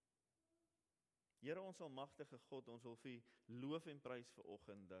Here, ons almagtige God, ons wil vir U loof en prys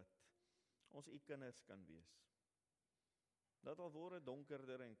vanoggend dat ons U kinders kan wees. Dat al word dit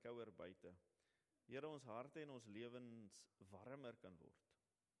donkerder en kouer buite, Here, ons harte en ons lewens warmer kan word.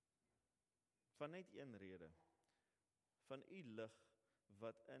 Van net een rede, van U lig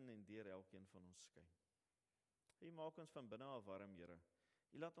wat in en deur elkeen van ons skyn. U maak ons van binne af warm, Here.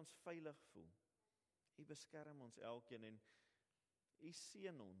 U laat ons veilig voel. U beskerm ons elkeen en U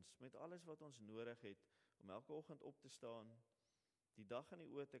seën ons met alles wat ons nodig het om elke oggend op te staan, die dag in die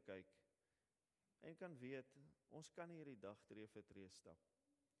oë te kyk en kan weet, ons kan hierdie dag tree vir tree stap.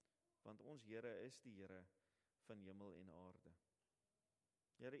 Want ons Here is die Here van hemel en aarde.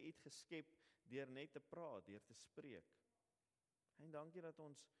 Here, U het geskep deur net te praat, deur te spreek. En dankie dat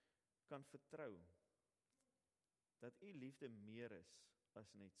ons kan vertrou dat U liefde meer is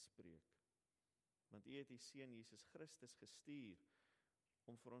as net spreek. Want U het U Seun Jesus Christus gestuur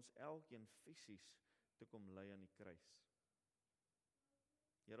om vir ons elkeen fisies te kom ly aan die kruis.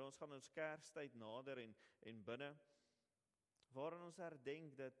 Here, ons gaan ons Kerstyd nader en binne, waarin ons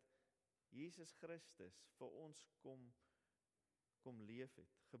herdenk dat Jesus Christus vir ons kom leef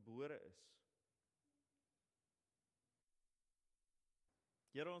het, gebore is.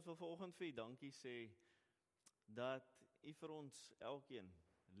 Here, ons wil vanoggend vir U dankie sê, dat U vir ons elkeen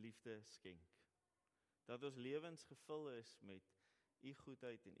liefde skenk. Dat ons lewens gevul is met U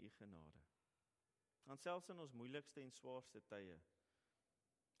goedheid en U genade. En selfs in ons moeilikste en swaarste tye,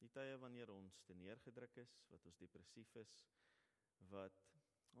 die tye wanneer ons te neergedruk is, wat ons depressief is, wat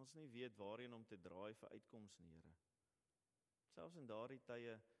ons nie weet waarheen om te draai vir uitkoms nie, Here. Selfs in daardie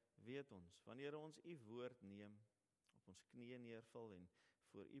tye weet ons, wanneer ons U woord neem, op ons knieë neerval en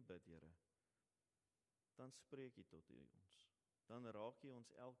voor U bid, Here, dan spreek U tot ons. Dan raak U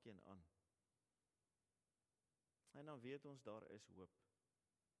ons elkeen aan. En dan weet ons, daar is hoop.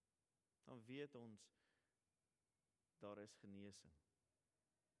 Dan weet ons, daar is genesing.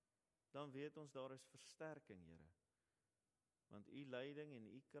 Dan weet ons, daar is versterking, Here. Want U leiding en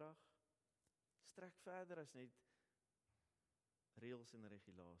U krag strek verder as net reëls en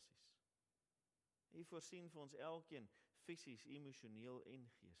regulasies. U voorsien vir ons elkeen fisies, emosioneel en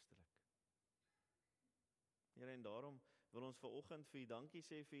geestelik. Here, en daarom wil ons vanoggend vir U dankie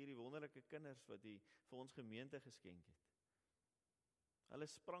sê vir hierdie wonderlike kinders wat U vir ons gemeente geskenk het. Hulle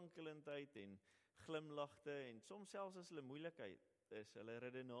sprankelendheid en glimlagte en soms selfs as hulle moeilikheid is, hulle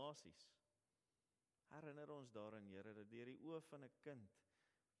redenasies. Herinner ons daaraan, Here, dat deur die oë van 'n kind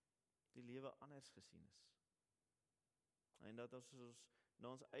die lewe anders gesien is. En dat as ons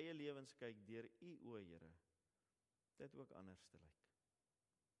na ons eie lewens kyk deur U oë, Here, dit ook anders te lyk.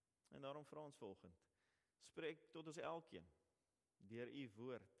 En daarom vra ons vanoggend, spreek tot ons elkeen deur U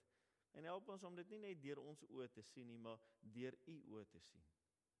woord en help ons om dit nie net deur ons oë te sien nie, maar deur U oë te sien.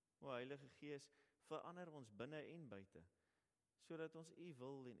 O Heilige Gees, verander ons binne en buite, sodat ons U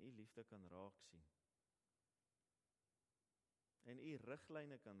wil en U liefde kan raak sien. En U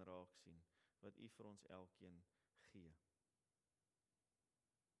riglyne kan raak sien, wat U vir ons elkeen gee.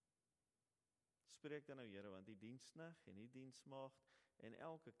 Spreek dan nou, Here, want die diensknegt en die diensmaagd en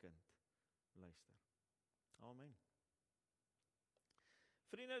elke kind luister. Amen.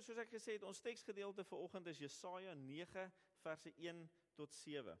 Vriende, soos ek gesê het, ons teksgedeelte vanoggend is Jesaja 9 verse 1 tot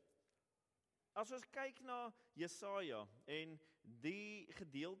 7. As ons kyk na Jesaja en die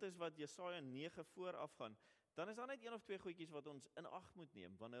gedeeltes wat Jesaja 9 vooraf gaan, dan is daar net een of twee goedjies wat ons in ag moet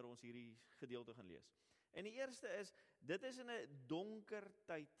neem wanneer ons hierdie gedeelte gaan lees. En die eerste is, dit is in 'n donker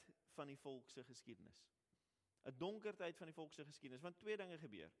tyd van die volk se geskiedenis. 'n donker tyd van die volk se geskiedenis, want twee dinge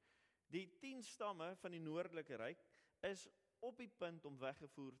gebeur. Die 10 stamme van die noordelike ryk is op die punt om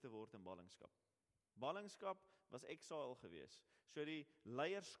weggevoer te word in ballingskap. Ballingskap was exile gewees. So die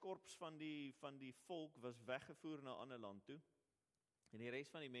leierskorps van die volk was weggevoer na 'n ander land toe. En die res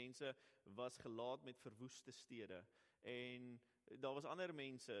van die mense was gelaat met verwoeste stede. En daar was ander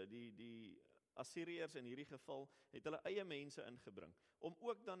mense, die Assiriërs in hierdie geval, het hulle eie mense ingebring, om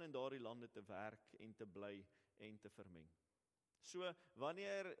ook dan in daardie lande te werk en te bly en te vermeng. So,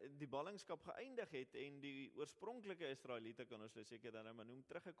 wanneer die ballingskap geëindig het en die oorspronklike Israeliete, kan ons seker dan maar noem,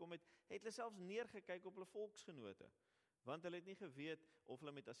 teruggekom het hulle selfs neergekyk op hulle volksgenote, want hulle het nie geweet of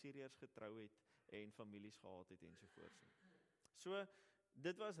hulle met Assiriërs getrou het en families gehad het ensovoorts. So,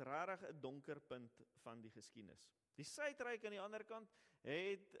 dit was regtig 'n donker punt van die geskiedenis. Die Suidryk aan die ander kant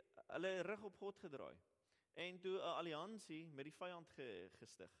het hulle rug op God gedraai en toe 'n alliansie met die vyand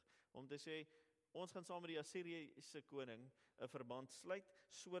gestig om te sê, ons gaan saam met die Assiriese koning 'n verband sluit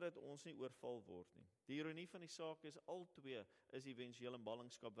sodat ons nie oorval word nie. Die ironie van die saak is, albei is éventueel in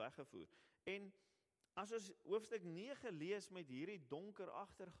ballingskap weggevoer. En as ons hoofstuk 9 lees met hierdie donker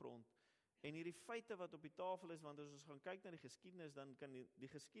agtergrond, En hierdie feite wat op die tafel is, want as ons gaan kyk na die geskiedenis, dan kan die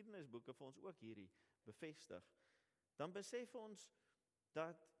geskiedenisboeke vir ons ook hierdie bevestig. Dan besef ons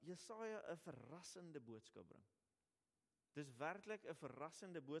dat Jesaja 'n verrassende boodskap bring. Dis werklik 'n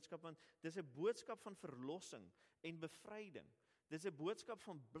verrassende boodskap, want dis 'n boodskap van verlossing en bevryding. Dis 'n boodskap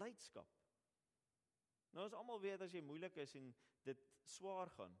van blydskap. Nou ons almal weet as jy moeilik is en dit swaar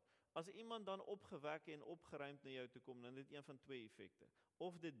gaan, as iemand dan opgewek en opgeruimd na jou toe kom, dan het dit een van twee effekte.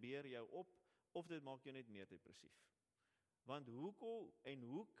 Of dit beer jou op, of dit maak jou net meer depressief. Want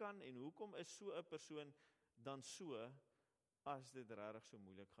hoekom is so 'n persoon dan so, as dit regtig so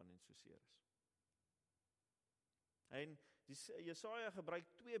moeilik gaan en so seer is? En Jesaja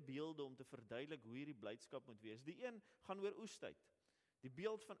gebruik twee beelde om te verduidelik hoe hierdie blydskap moet wees. Die een gaan oor oestyd. Die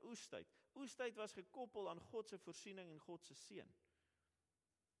beeld van oestyd. Oestyd was gekoppel aan God se voorsiening en God se seën.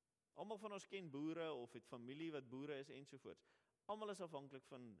 Almal van ons ken boere of het familie wat boere is ensovoorts. Almal is afhanklik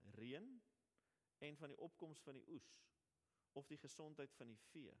van reën en van die opkoms van die oes of die gesondheid van die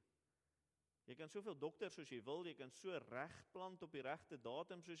vee. Jy kan soveel dokters soos jy wil, jy kan so reg plant op die regte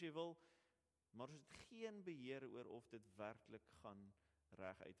datum soos jy wil, maar ons het geen beheer oor of dit werklik gaan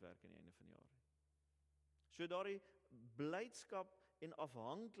reg uitwerk aan die einde van die jaar. So daardie blydskap en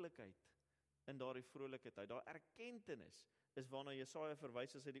afhanklikheid in daardie vrolike tyd, daardie erkentenis is waarna Jesaja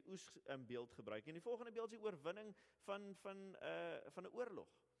verwys as hy die oes in beeld gebruik. En die volgende beeld is die oorwinning van 'n oorlog.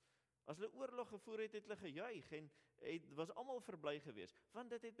 As hulle oorlog gevoer het, het hulle gejuig en het was almal verbly geweest, want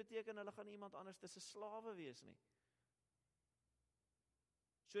dit het beteken hulle gaan iemand anders tussen slawe wees nie.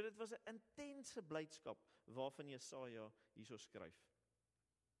 So dit was 'n intense blydskap waarvan Jesaja hierso skryf.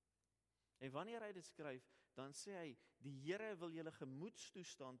 En wanneer hy dit skryf, dan sê hy, die Here wil julle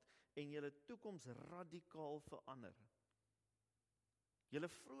gemoedstoestand en julle toekoms radikaal verander. Julle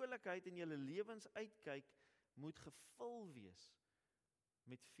vrolikheid en julle lewensuitkyk moet gevul wees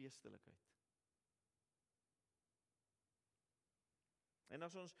met feestelikheid. En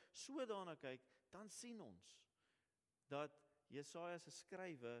as ons so daarna kyk, dan sien ons dat Jesaja se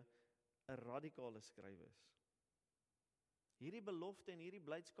skrywe 'n radikale skrywe is. Hierdie belofte en hierdie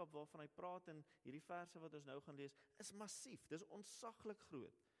blydskap waarvan hy praat in hierdie verse wat ons nou gaan lees, is massief, dis ontsaglik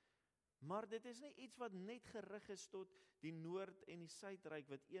groot. Maar dit is nie iets wat net gerig is tot die Noord- en die Suidryk,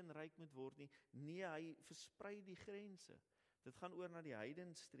 wat een ryk moet word nie. Nee, hy versprei die grense. Dit gaan oor na die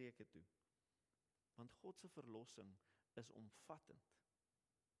heidenstreke toe. Want God se verlossing is omvattend.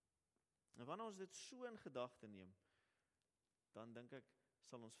 En wanneer ons dit so in gedagte neem, dan dink ek,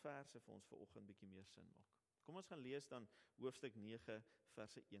 sal ons verse vir ons vanoggend bietjie meer sin maak. Kom ons gaan lees dan hoofstuk 9,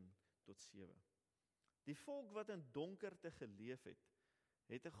 verse 1 tot 7. Die volk wat in donkerte geleef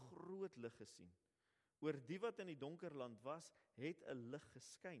het 'n groot lig gesien. Oor die wat in die donker land was, het 'n lig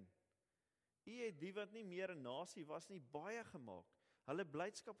geskyn. U het die wat nie meer 'n nasie was nie, baie gemaak. Hulle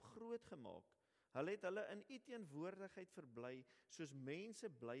blydskap groot gemaak. Hulle het hulle in u teenwoordigheid verbly, soos mense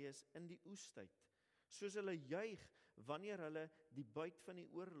bly is in die oestyd. Soos hulle juig, wanneer hulle die buit van die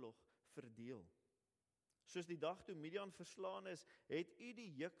oorlog verdeel. Soos die dag toe Midian verslaan is, het u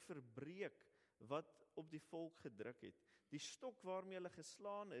die juk verbreek, wat op die volk gedruk het. Die stok waarmee hulle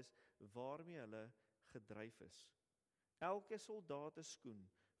geslaan is, waarmee hulle gedryf is. Elke soldaat se skoen,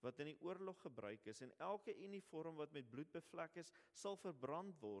 wat in die oorlog gebruik is, en elke uniform wat met bloed bevlek is, sal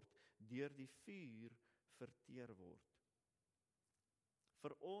verbrand word, deur die vuur verteer word.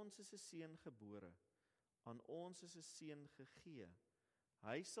 Vir ons is 'n seun gebore, aan ons is 'n seun gegee.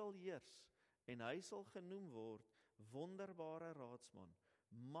 Hy sal heers, en hy sal genoem word, Wonderbare Raadsman,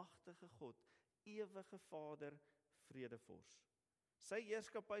 Magtige God, Ewige Vader, Vredevors. Sy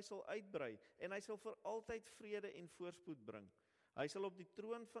heerskappy sal uitbrei, en hy sal vir altyd vrede en voorspoed bring. Hy sal op die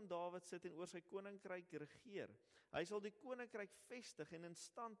troon van Dawid sit en oor sy koninkryk regeer. Hy sal die koninkryk vestig en in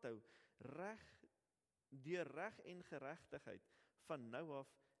stand hou, deur reg en geregtigheid, van nou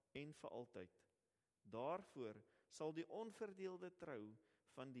af en vir altyd. Daarvoor sal die onverdeelde trou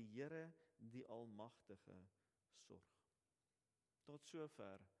van die Here, die Almagtige, sorg. Tot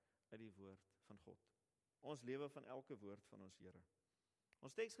sover uit die woord van God. Ons lewe van elke woord van ons Here.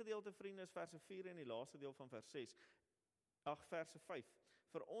 Ons teksgedeelte, vriende, is verse 4 en die laaste deel van verse 5.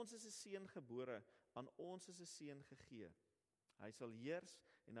 Vir ons is 'n seun gebore, aan ons is 'n seun gegee. Hy sal heers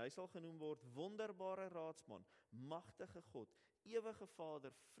en hy sal genoem word Wonderbare Raadsman, Magtige God, Ewige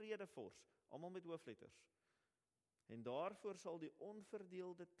Vader, Vredevors, almal met hoofletters. En daarvoor sal die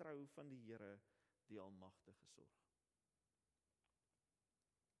onverdeelde trou van die Here, die Almagtige, sorg.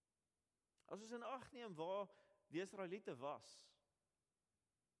 As ons in ag neem waar die Israeliete was,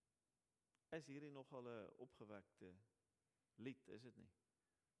 is hierdie nogal 'n opgewekte lied, is dit nie?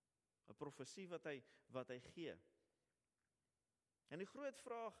 'n Profesie wat hy gee. En die groot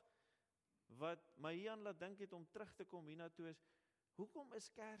vraag wat my hieraan laat dink het om terug te kom hiernatoe is, hoekom is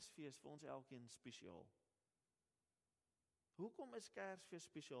Kersfees vir ons elkeen spesiaal? Hoekom is Kersfees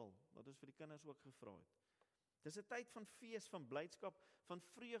spesiaal? Wat ons vir die kinders ook gevra het. Dis 'n tyd van fees, van blydskap, van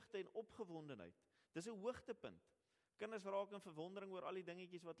vreugde en opgewondenheid. Dis 'n hoogtepunt. Kinders raak in verwondering oor al die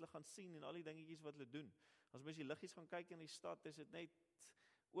dingetjies wat hulle gaan sien en al die dingetjies wat hulle doen. As mens die liggies gaan kyk in die stad, is dit net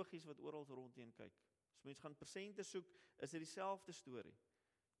oogies wat oral rondheen kyk. As mens gaan persente soek, is dit dieselfde storie.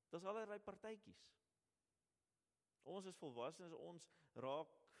 Dis allerlei partytjies. Ons is volwassenes, ons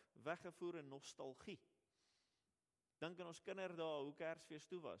raak weggevoer in nostalgie. Dink aan ons kinderdae, hoe Kersfees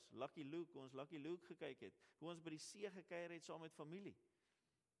toe was. Lucky Luke, ons Lucky Luke gekyk het. Hoe ons by die see gekuier het saam met familie.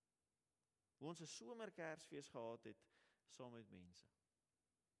 Hoe ons 'n somerkersfees gehad het saam met mense.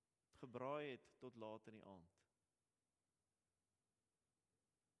 Gebraai het tot laat in die aand.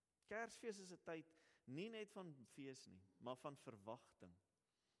 Kersfees is 'n tyd nie net van fees nie, maar van verwagting.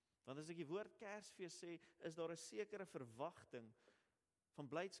 Want as ek die woord Kersfees sê, is daar 'n sekere verwagting van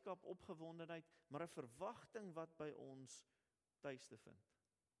blydskap, opgewondenheid, maar 'n verwagting wat by ons tuis te vind.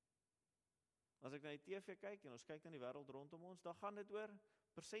 As ek na die TV kyk en ons kyk na die wêreld rondom ons, dan gaan dit oor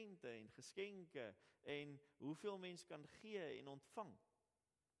persente en geskenke en hoeveel mens kan gee en ontvang.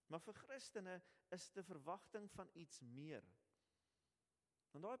 Maar vir Christene is dit 'n verwagting van iets meer.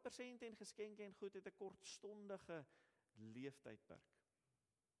 Want daai persente en geskenke en goed het 'n kortstondige leeftydperk.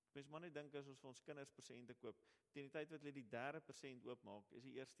 Mens maar net dink as ons vir ons kinders persente koop, teen die tyd wat hulle die 3de persent oopmaak, is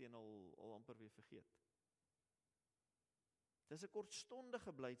die eerste een al amper weer vergeet. Dis 'n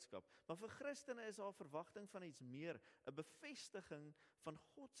kortstondige blydskap, maar vir Christene is daar verwagting van iets meer, 'n bevestiging van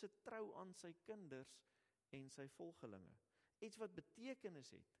God se trou aan sy kinders en sy volgelinge. Iets wat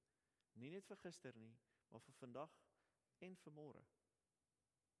betekenis het, nie net vir gister nie, maar vir vandag en vir môre.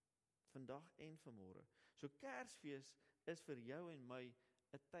 Vandag en vir môre. So Kersfees is vir jou en my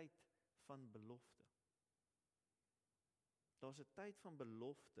 'n tyd van belofte. Daar's 'n tyd van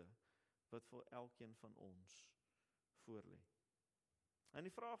belofte wat vir elkeen van ons voorlê. En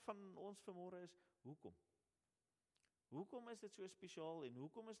die vraag van ons vanmôre is, hoekom? Hoekom is dit so spesiaal en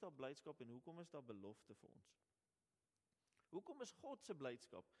hoekom is daar blydskap en hoekom is daar belofte vir ons? Hoekom is God se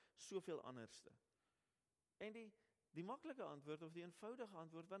blydskap soveel anderste? En die maklike antwoord of die eenvoudige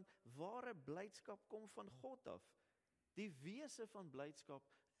antwoord, want ware blydskap kom van God af. Die wese van blydskap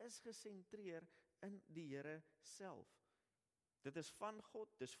is gesentreer in die Here self. Dit is van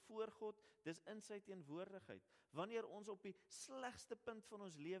God, dis voor God, dis in sy teenwoordigheid. Wanneer ons op die slegste punt van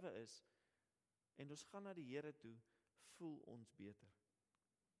ons lewe is, en ons gaan na die Here toe, voel ons beter.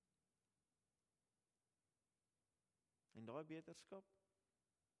 En daai beterskap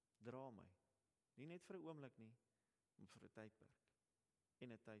dra my, nie net vir 'n oomblik nie, maar vir 'n tydperk,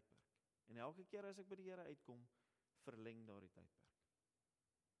 en 'n tydperk. En elke keer as ek by die Here uitkom, verleng daardie tydperk.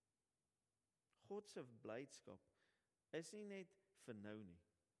 God se blydskap is nie net vir nou nie.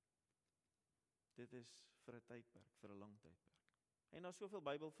 Dit is vir 'n tydperk, vir 'n lang tydperk. En daar's soveel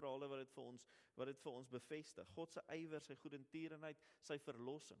Bybelverhale wat dit vir ons bevestig. God se ywer, sy goedertierenheid, sy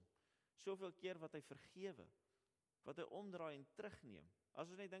verlossing. Soveel keer wat hy vergewe, wat hy omdraai en terugneem. As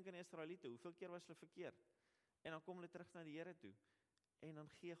ons net dink aan die Israeliete, hoeveel keer was hulle verkeerd? En dan kom hulle terug na die Here toe. En dan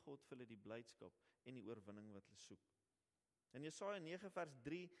gee God vir hulle die blydskap en die oorwinning wat hulle soek. In Jesaja 9 vers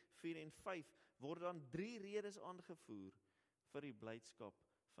 3, 4 en 5 word dan 3 redes aangevoer vir die blydskap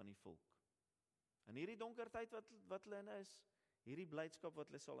van die volk. In hierdie donker tyd wat hulle in is, hierdie blydskap wat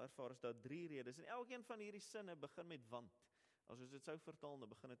hulle sal ervaar, is daar 3 redes. En elkeen van hierdie sinne begin met want. As ons dit sou vertaal, dan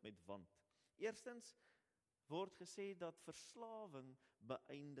begin dit met want. Eerstens word gesê dat verslawing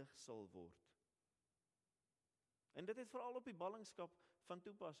beëindig sal word. En dit het veral op die ballingskap van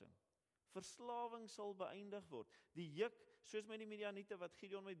toepassing. Verslawing sal beëindig word. Die juk, soos met die Midianiete wat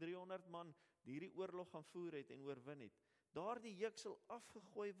Gideon met 300 man hierdie oorlog gaan voer het en oorwin het, daardie juk sal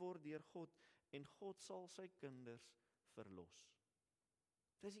afgegooi word deur God en God sal sy kinders verlos.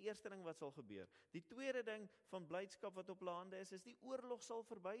 Dis die eerste ding wat sal gebeur. Die tweede ding van blydskap wat op hulle hande is die oorlog sal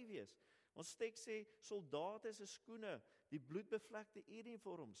verby wees. Ons teks sê, soldate se skoene, die bloedbevlekte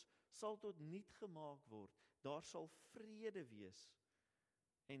uniforms, sal tot niet gemaak word. Daar sal vrede wees.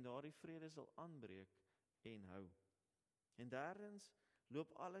 En daardie vrede sal aanbreek en hou. En derdens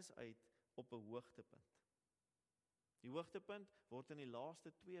loop alles uit op 'n hoogtepunt. Die hoogtepunt word in die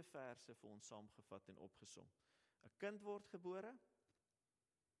laaste 2 verse vir ons saamgevat en opgesom. 'n Kind word gebore,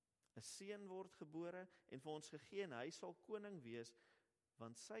 'n seun word gebore en vir ons gegee en hy sal koning wees,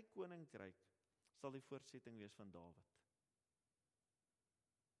 want sy koninkryk sal die voortsetting wees van Dawid.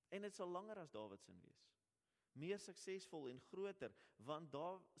 En dit sal langer as Dawid se wees. Meer suksesvol en groter, want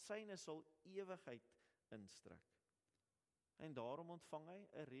syne sal ewigheid instrek. En daarom ontvang hy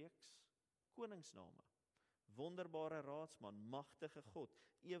 'n reeks koningsname. Wonderbare Raadsman, Magtige God,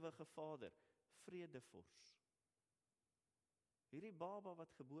 Ewige Vader, Vredevors. Hierdie baba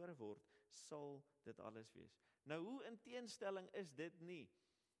wat gebore word, sal dit alles wees. Nou, hoe in teenstelling is dit nie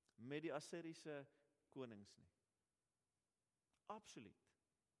met die Assiriese konings nie? Absoluut.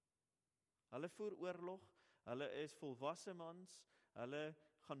 Hulle voer oorlog, hulle is volwasse mans, hulle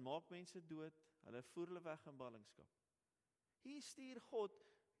gaan maak mense dood, hulle voer hulle weg in ballingskap. Hier stuur God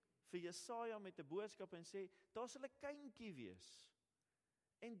vir Jesaja met 'n boodskap en sê, daar sal 'n kindjie wees,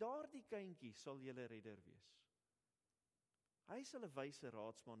 en daardie kindjie sal julle redder wees. Hy sal 'n wyse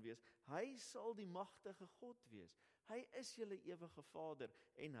raadsman wees, hy sal die magtige God wees, hy is julle ewige Vader,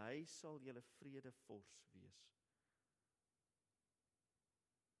 en hy sal julle Vredevors wees.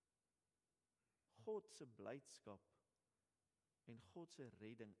 God se blydskap en God se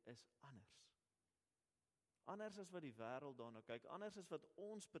redding is anders. Anders as wat die wêreld daarna kyk, anders as wat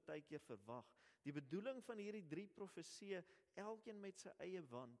ons baie keer verwag. Die bedoeling van hierdie 3 profesieë, elkeen met sy eie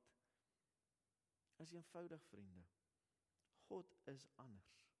wand, is eenvoudig, vriende. God is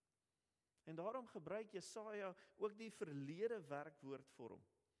anders. En daarom gebruik Jesaja ook die verlede werkwoord vir hom.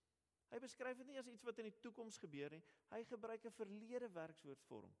 Hy beskryf dit nie as iets wat in die toekoms gebeur nie, hy gebruik 'n verlede werkswoord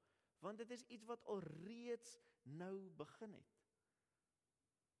vir hom, want dit is iets wat alreeds nou begin het.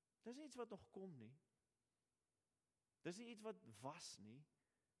 Dis nie iets wat nog kom nie. Dis nie iets wat was nie.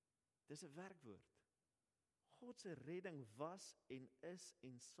 Dis 'n werkwoord. God se redding was en is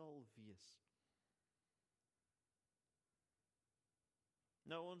en sal wees.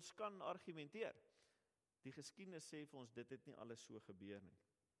 Nou, ons kan argumenteer. Die geskiedenis sê vir ons, dit het nie alles so gebeur nie.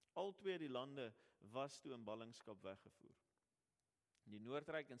 Al twee die lande was toe in ballingskap weggevoer. Die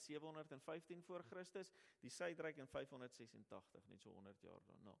Noordryk in 715 voor Christus, die Suidryk in 586, net so 100 jaar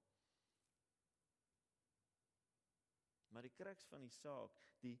daarna. Maar die kruks van die saak,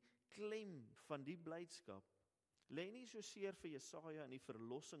 die klem van die blydskap, lê nie so seer vir Jesaja in die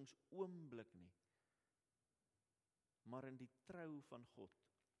verlossingsoomblik nie, maar in die trou van God.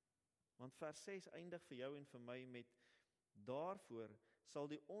 Want vers 6 eindig vir jou en vir my met, daarvoor sal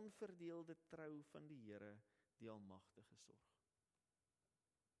die onverdeelde trou van die Here die Almagtige sorg.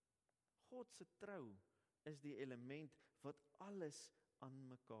 God se trou is die element wat alles aan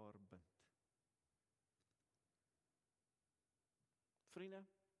mekaar bind. Vriende,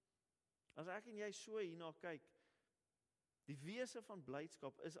 as ek en jy so hierna kyk, die wese van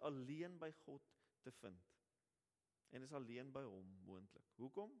blydskap is alleen by God te vind. En is alleen by hom moontlik.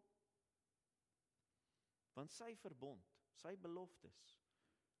 Hoekom? Want sy verbond, sy beloftes,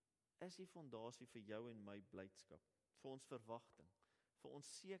 is die fondasie vir jou en my blydskap, vir ons verwagting, vir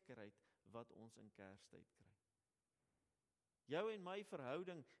ons sekerheid wat ons in Kerstyd kry. Jou en my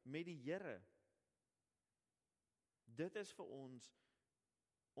verhouding met die Here, dit is vir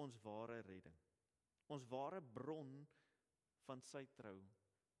ons ware redding, ons ware bron van sy trou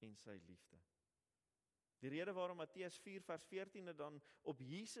en sy liefde. Die rede waarom Matteus 4 vers 14 dan op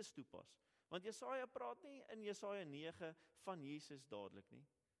Jesus toepas, want Jesaja praat nie in Jesaja 9 van Jesus dadelik nie.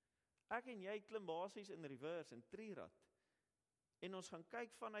 Ek en jy klim basies in reverse, in trirad, en ons gaan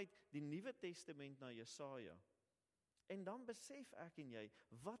kyk vanuit die Nuwe Testament na Jesaja, en dan besef ek en jy,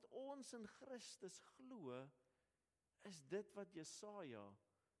 wat ons in Christus glo, is dit wat Jesaja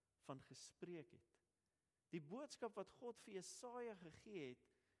van gespreek het. Die boodskap wat God vir Jesaja gegee het,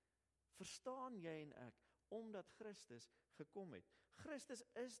 verstaan jy en ek, omdat Christus gekom het. Christus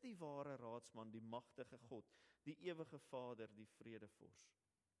is die ware raadsman, die magtige God, die ewige Vader, die Vredevors.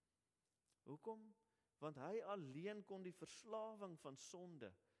 Hoekom? Want hy alleen kon die verslawing van sonde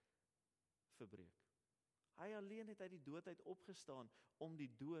verbreek. Hy alleen het uit die dood uit opgestaan, om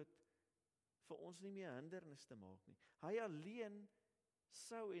die dood vir ons nie meer hindernis te maak nie. Hy alleen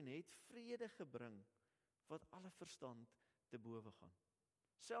sou en het vrede gebring, wat alle verstand te bowe gaan.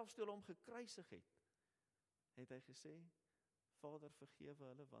 Selfs toe hulle hom gekruisig het hy gesê, Vader, vergewe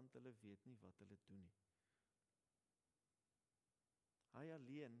hulle, want hulle weet nie wat hulle doen nie. Hy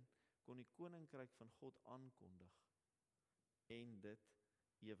alleen kon die koninkryk van God aankondig, en dit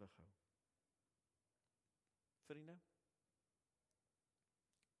ewig hou. Vriende,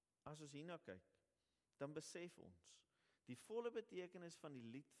 as ons hierna kyk, dan besef ons, die volle betekenis van die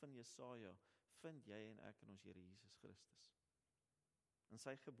lied van Jesaja, vind jy en ek in ons Here Jesus Christus. In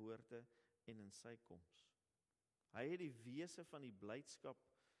sy geboorte en in sy koms. Hy het die wese van die blydskap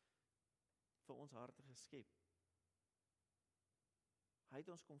vir ons harte geskep. Hy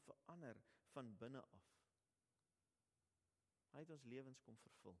het ons kom verander van binne af. Hy het ons lewens kom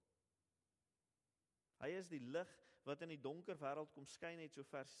vervul. Hy is die lig wat in die donker wêreld kom skyn het, so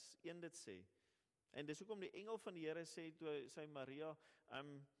vers 1 dit sê. En dis hoekom die engel van die Here sê, toe sy Maria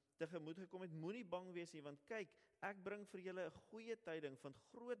tegemoet gekom het, moenie bang wees nie, want kyk, ek bring vir julle 'n goeie tyding van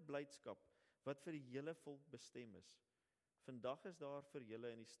groot blydskap, wat vir die hele volk bestem is. Vandag is daar vir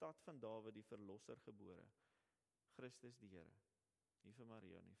julle in die stad van Dawid die verlosser gebore, Christus die Here. Nie vir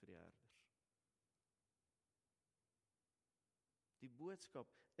Maria nie, vir die herders. Die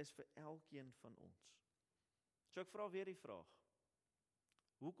boodskap is vir elkeen van ons. So ek vra weer die vraag,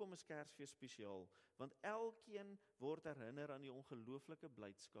 hoekom is Kersfees spesiaal? Want elkeen word herinner aan die ongelooflike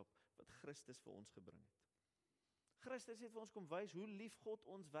blydskap wat Christus vir ons gebring het. Christus het vir ons kom wys hoe lief God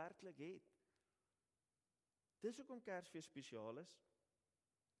ons werklik het. Dis hoekom Kersfees spesiaal is.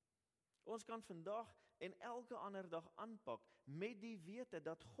 Ons kan vandag en elke ander dag aanpak met die wete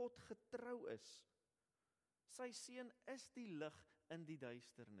dat God getrou is. Sy seun is die lig in die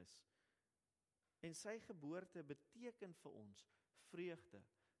duisternis. En sy geboorte beteken vir ons vreugde,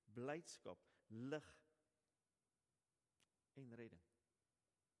 blydskap, lig en redding.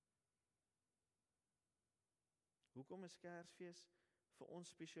 Hoekom is Kersfees vir ons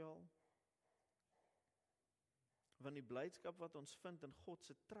spesiaal? Want die blydskap wat ons vind in God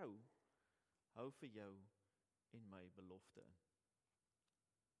se trou, hou vir jou en my belofte in.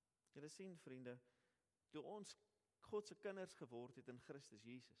 Julle sien, vriende, toe ons God se kinders geword het in Christus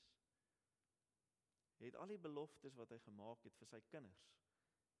Jesus, het al die beloftes wat hy gemaak het vir sy kinders,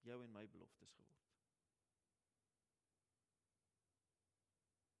 jou en my beloftes geword.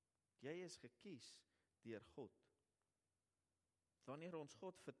 Jy is gekies deur God. Wanneer ons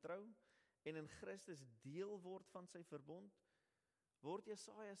God vertrou en in Christus deel word van sy verbond, word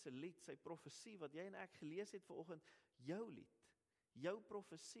Jesaja se lied, sy profesie, wat jy en ek gelees het vanoggend, jou lied, jou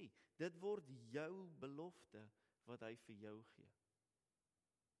profesie, dit word jou belofte wat hy vir jou gee.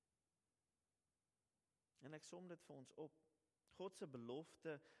 En ek som dit vir ons op. God se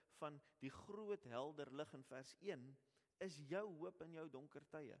belofte van die groot helder lig in vers 1 is jou hoop in jou donker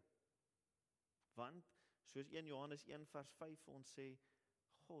tye. Want, soos 1 Johannes 1 vers 5 vir ons sê,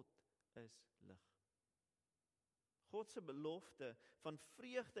 God is lig. God se belofte van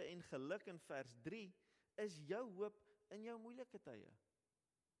vreugde en geluk in vers 3 is jou hoop in jou moeilike tye.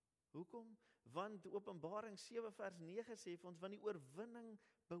 Hoekom? Want Openbaring 7 vers 9 sê vir ons, want die oorwinning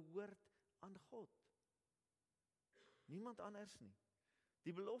behoort aan God. Niemand anders nie.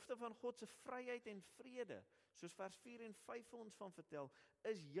 Die belofte van God se vryheid en vrede, soos vers 4 en 5 vir ons van vertel,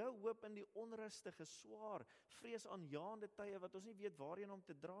 is jou hoop in die onrustige, swaar, vreesaanjaende tye wat ons nie weet waarheen om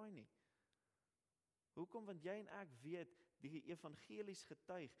te draai nie. Hoekom? Want jy en ek weet, die evangelies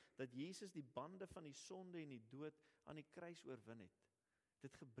getuig, dat Jesus die bande van die sonde en die dood aan die kruis oorwin het.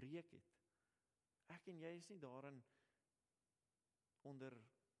 Dit gebreek het. Ek en jy is nie daarin onder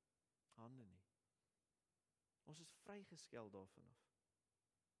hande nie. Ons is vrygeskel daarvan af.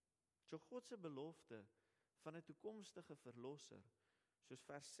 So God se belofte van 'n toekomstige verlosser, soos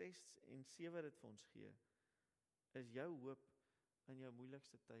vers 6 en 7 dit vir ons gee, is jou hoop in jou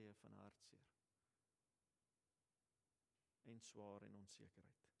moeilikste tye van hartseer en swaar en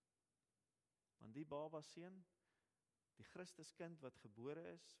onsekerheid. Want die baba seun, die Christuskind wat gebore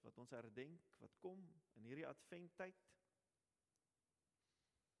is, wat ons herdenk, wat kom in hierdie adventtyd,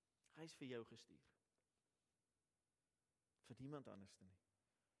 hy is vir jou gestuur. Vir niemand anders nie.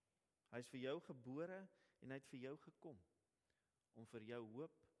 Hy is vir jou gebore en hy het vir jou gekom om vir jou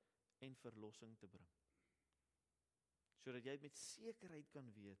hoop en verlossing te bring. Sodat jy met sekerheid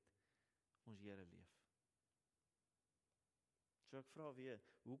kan weet, ons Here leef. So ek vra weer,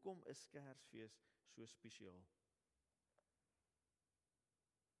 hoekom is Kersfees so spesiaal?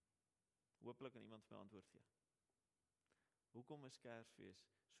 Hooplik kan iemand vir my antwoord gee. Hoekom is Kersfees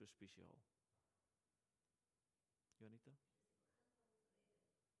so spesiaal? Janita?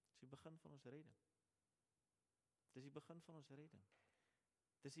 Dis die begin van ons redding. Dis die begin van ons redding.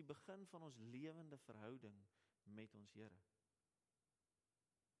 Dis die begin van ons lewende verhouding met ons Here.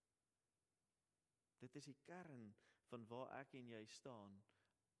 Dit is die kern van waar ek en jy staan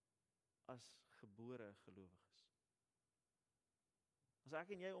as gebore gelowiges. As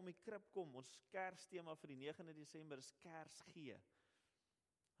ek en jy om die krib kom, ons Kerstema vir die 9de Desember is Kersgee.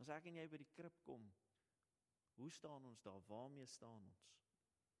 As ek en jy by die krib kom, hoe staan ons daar? Waarmee staan ons?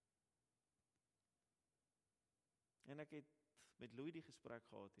 En ek het met Louis die gesprek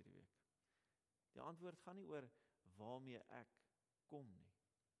gehad hierdie week. Die antwoord gaan nie oor waarmee ek kom nie.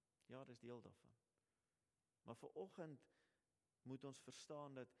 Ja, dis deel daarvan. Maar vanoggend moet ons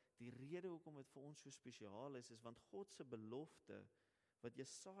verstaan dat die rede hoekom dit vir ons so spesiaal is want God se belofte wat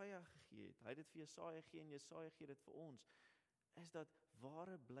Jesaja gegee het, hy het dit vir Jesaja gegee en Jesaja gee dit vir ons, is dat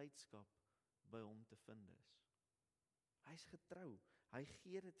ware blydskap by hom te vind is. Hy is getrou, hy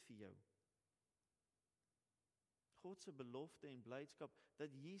gee dit vir jou. God se belofte en blydskap,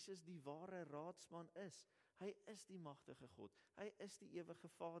 dat Jesus die ware raadsman is. Hy is die magtige God, hy is die ewige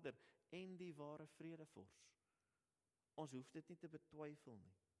Vader, en die ware Vredevors. Ons hoef dit nie te betwyfel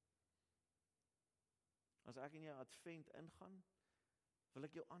nie. As ek in jou advent ingaan, wil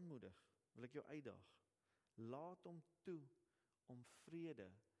ek jou aanmoedig, wil ek jou uitdaag. Laat hom toe om vrede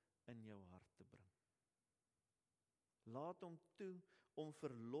in jou hart te bring. Laat hom toe om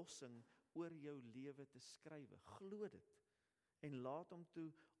verlossing oor jou lewe te skrywe. Glo dit. En laat hom toe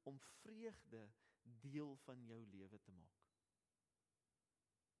om vreugde deel van jou lewe te maak.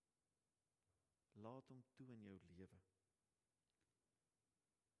 Laat hom toe in jou lewe.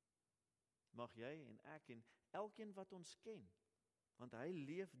 Mag jy en ek en elkeen wat ons ken, want hy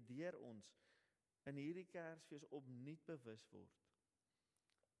leef deur ons, in hierdie Kersfees opnuut bewus word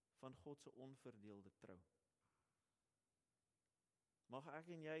van God se onverdeelde trou. Mag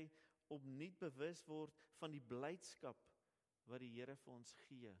ek en jy opnuut bewus word van die blydskap wat die Here vir ons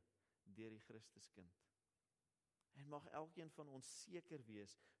gee deur die Christuskind. En mag elkeen van ons seker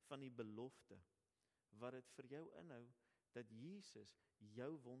wees van die belofte wat dit vir jou inhou, dat Jesus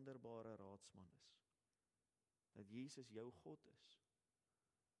jou wonderbare raadsman is. Dat Jesus jou God is.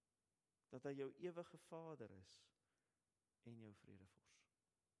 Dat hy jou ewige Vader is en jou Vredevors.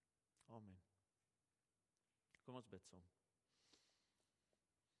 Amen. Kom ons bid saam.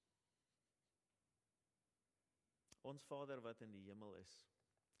 Ons Vader wat in die hemel is,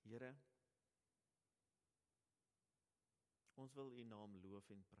 Here, ons wil U naam loof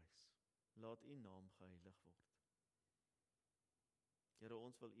en prys. Laat U naam geheilig word. Here,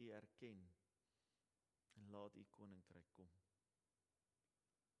 ons wil U erken en laat U koninkryk kom.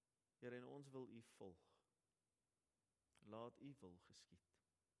 Here, en ons wil U volg. Laat U wil geskied.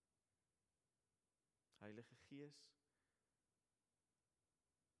 Heilige Gees,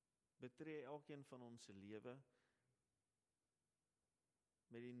 betree elkeen van ons se lewe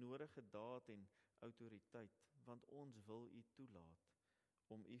met die nodige daad en autoriteit, want ons wil U toelaat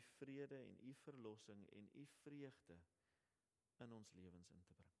om U vrede en U verlossing en U vreugde in ons lewens in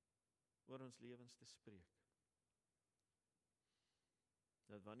te bring, oor ons lewens te spreek.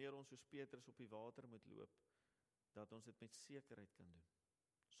 Dat wanneer ons soos Petrus op die water moet loop, dat ons dit met sekerheid kan doen,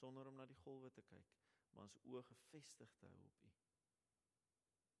 sonder om na die golwe te kyk, maar ons oë gefestig te hou op U.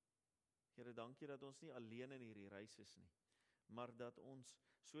 Here, dankie dat ons nie alleen in hierdie reis is nie, maar dat ons,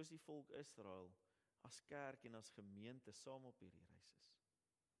 soos die volk Israel, as kerk en as gemeente saam op hierdie reis is.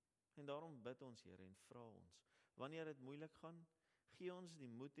 En daarom bid ons, Here, en vra ons, wanneer dit moeilik gaan, gee ons die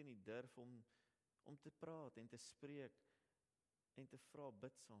moed en die durf om te praat en te spreek en te vra,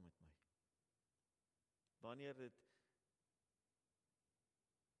 bid saam met my.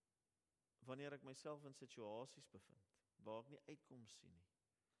 Wanneer ek myself in situasies bevind, waar ek nie uitkoms sien nie,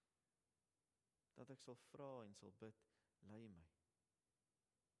 dat ek sal vra en sal bid, lei my.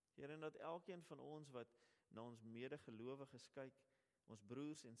 Here, en dat elkeen van ons wat na ons medegelowiges kyk, ons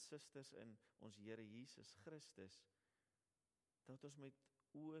broers en susters in ons Here Jesus Christus, dat ons met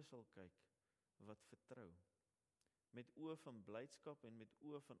oë sal kyk wat vertrou, met oë van blydskap en met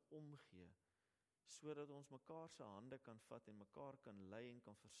oë van omgee, sodat ons mekaar se hande kan vat en mekaar kan lei en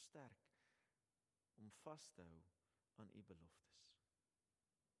kan versterk, om vas te hou aan U beloftes.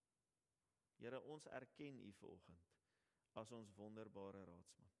 Here, ons erken U vanoggend as ons wonderbare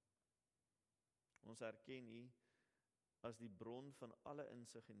raadsman. Ons erken U as die bron van alle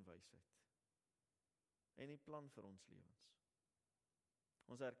insig en wysheid, en die plan vir ons lewens.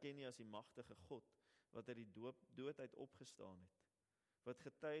 Ons erken U as die magtige God, wat uit die dood uit opgestaan het, wat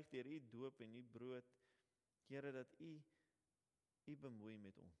getuig deur U doop en U brood, Here, dat U bemoei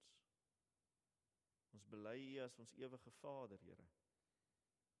met ons. Ons bely U as ons ewige Vader, Here,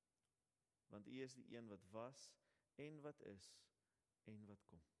 want U is die een wat was, en wat is, en wat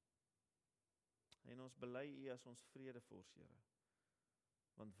kom. En ons bely U as ons Vredevors, Here,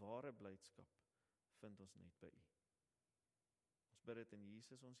 want ware blydskap vind ons net by U. Ons bid dit in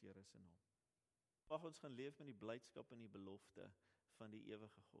Jesus ons Here se naam. Mag ons gaan leef met die blydskap en die belofte van die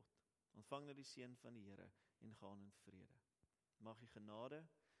ewige God. Ontvang nou die seën van die Here en gaan in vrede. Mag die genade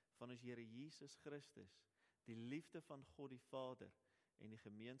van ons Here Jesus Christus, die liefde van God die Vader en die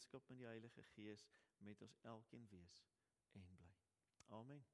gemeenskap met die Heilige Gees met ons elkeen wees en bly. Amen.